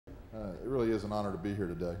It really is an honor to be here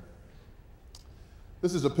today.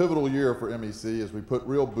 This is a pivotal year for MEC as we put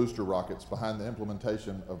real booster rockets behind the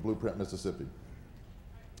implementation of Blueprint Mississippi.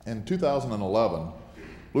 In 2011,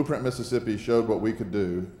 Blueprint Mississippi showed what we could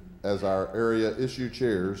do as our area issue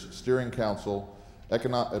chairs, steering council,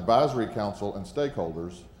 advisory council, and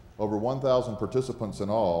stakeholders, over 1,000 participants in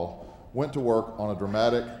all, went to work on a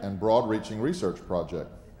dramatic and broad-reaching research project.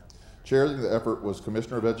 Chairing the effort was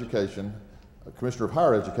Commissioner of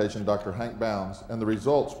Higher Education, Dr. Hank Bounds, and the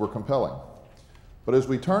results were compelling. But as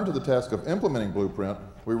we turned to the task of implementing Blueprint,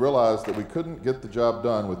 we realized that we couldn't get the job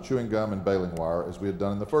done with chewing gum and baling wire as we had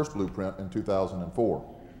done in the first Blueprint in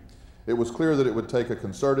 2004. It was clear that it would take a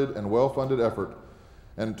concerted and well-funded effort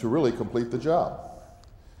and to really complete the job.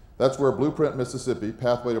 That's where Blueprint Mississippi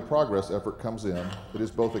Pathway to Progress effort comes in. It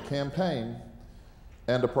is both a campaign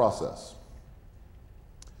and a process.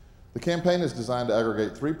 The campaign is designed to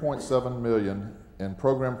aggregate $3.7 million in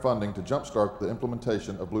program funding to jumpstart the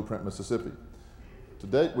implementation of Blueprint Mississippi. To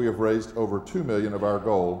date, we have raised over $2 million of our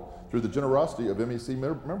goal through the generosity of MEC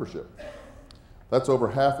membership. That's over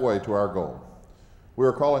halfway to our goal. We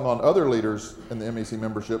are calling on other leaders in the MEC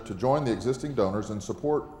membership to join the existing donors and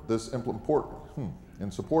supporting this important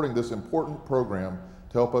program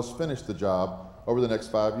to help us finish the job over the next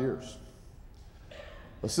 5 years.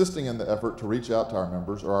 Assisting in the effort to reach out to our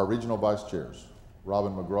members are our regional vice chairs,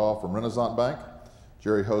 Robin McGraw from Renaissance Bank,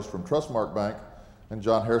 Jerry Host from Trustmark Bank, and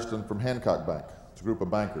John Hairston from Hancock Bank. It's a group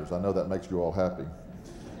of bankers. I know that makes you all happy.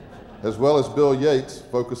 As well as Bill Yates,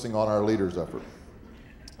 focusing on our leaders effort.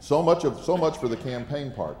 So much for the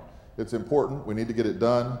campaign part. It's important, we need to get it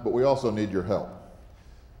done, but we also need your help.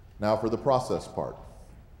 Now for the process part.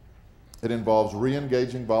 It involves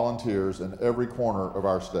re-engaging volunteers in every corner of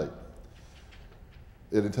our state.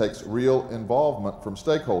 It takes real involvement from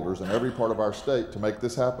stakeholders in every part of our state to make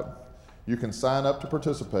this happen. You can sign up to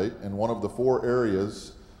participate in one of the 4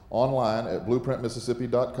 areas online at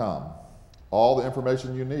blueprintmississippi.com. All the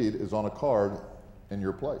information you need is on a card in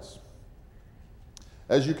your place.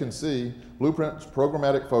 As you can see, Blueprint's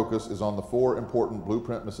programmatic focus is on the 4 important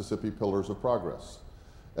Blueprint Mississippi pillars of progress: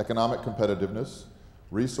 economic competitiveness,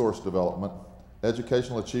 resource development,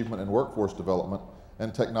 educational achievement and workforce development,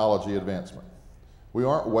 and technology advancement. We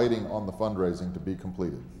aren't waiting on the fundraising to be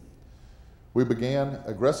completed. We began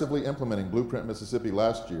aggressively implementing Blueprint Mississippi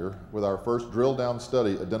last year with our first drill-down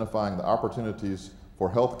study identifying the opportunities for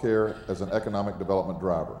healthcare as an economic development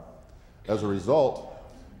driver. As a result,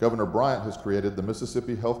 Governor Bryant has created the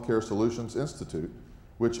Mississippi Healthcare Solutions Institute,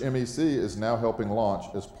 which MEC is now helping launch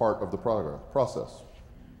as part of the process.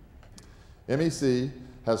 MEC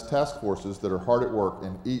has task forces that are hard at work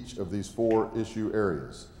in each of these 4 issue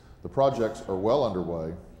areas. The projects are well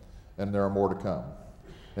underway, and there are more to come.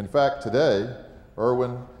 In fact, today,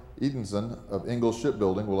 Erwin Edenson of Ingalls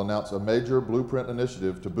Shipbuilding will announce a major Blueprint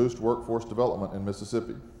initiative to boost workforce development in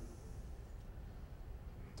Mississippi.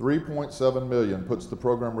 $3.7 million puts the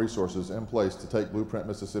program resources in place to take Blueprint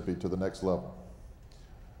Mississippi to the next level.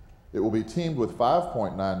 It will be teamed with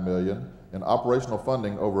 $5.9 million in operational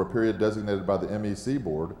funding over a period designated by the MEC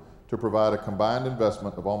board to provide a combined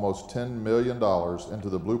investment of almost $10 million into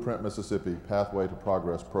the Blueprint Mississippi Pathway to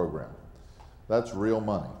Progress program. That's real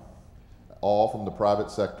money, all from the private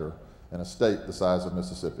sector in a state the size of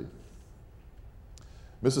Mississippi.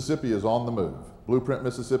 Mississippi is on the move. Blueprint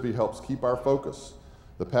Mississippi helps keep our focus.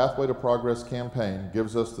 The Pathway to Progress campaign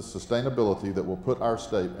gives us the sustainability that will put our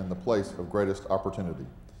state in the place of greatest opportunity.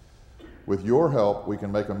 With your help, we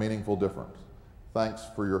can make a meaningful difference. Thanks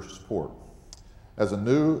for your support. As a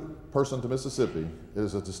new person to Mississippi, it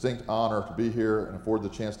is a distinct honor to be here and afford the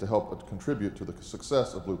chance to help contribute to the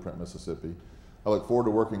success of Blueprint Mississippi. I look forward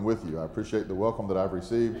to working with you. I appreciate the welcome that I've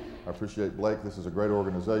received. I appreciate Blake. This is a great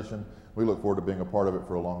organization. We look forward to being a part of it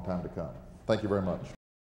for a long time to come. Thank you very much.